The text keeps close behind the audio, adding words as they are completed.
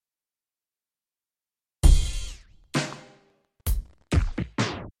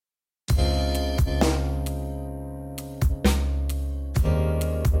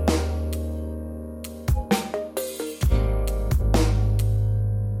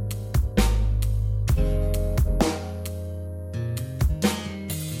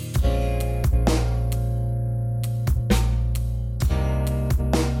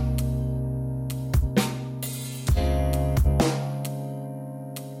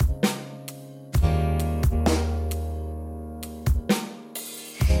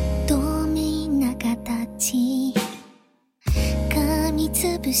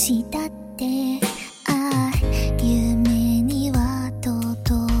したって夢には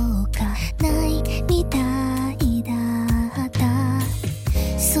届かないみたいだった。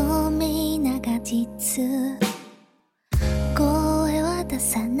そうめいなが実声は出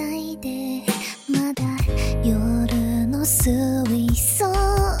さないで、まだ夜の水槽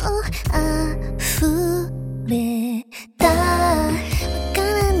溢れた。わか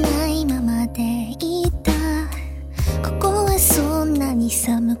らないままでいた。ここはそんなに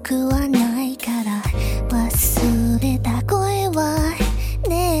寒くはないから忘れた声は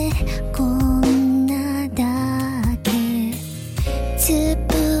ねえこんなだけ。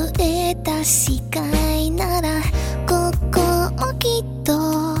潰れた視界ならここもきっと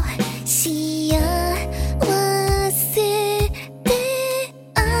幸せで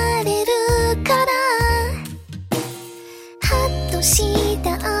あれるから。ハッとし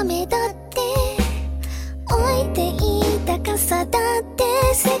た雨だって置いていた傘だって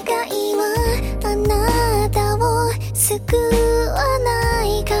世界はあなたを救わな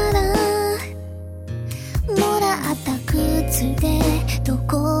いから。もらった靴でど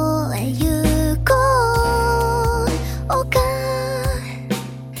こへ行こうか。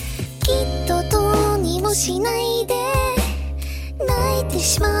きっとどうにもしないで泣いて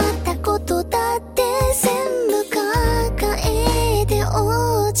しまったことだって全部抱えて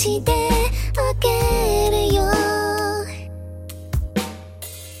落ちてあげるよ。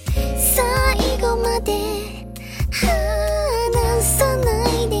最後まで離さな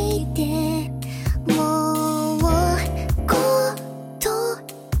いでいて。もう言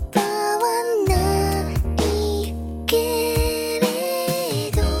葉はないけれ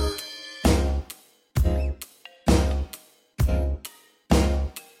ど。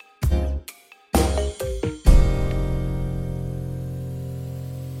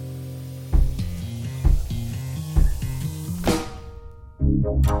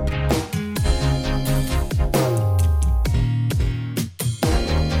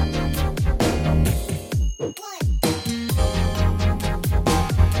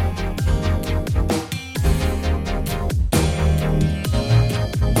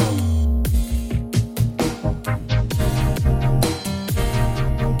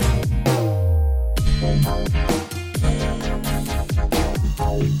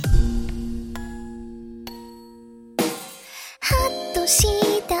ハッとし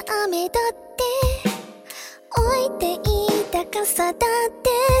た雨だって置いていた傘だって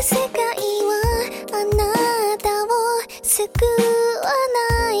世界はあなたを救わ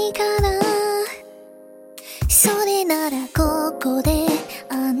ないから。それならここで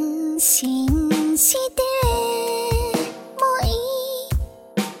安心してもいい。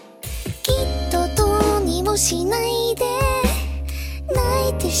きっとどうにもしないで泣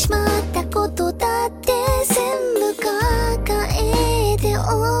いてしまったことだって全部抱えて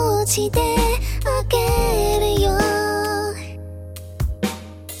落ちて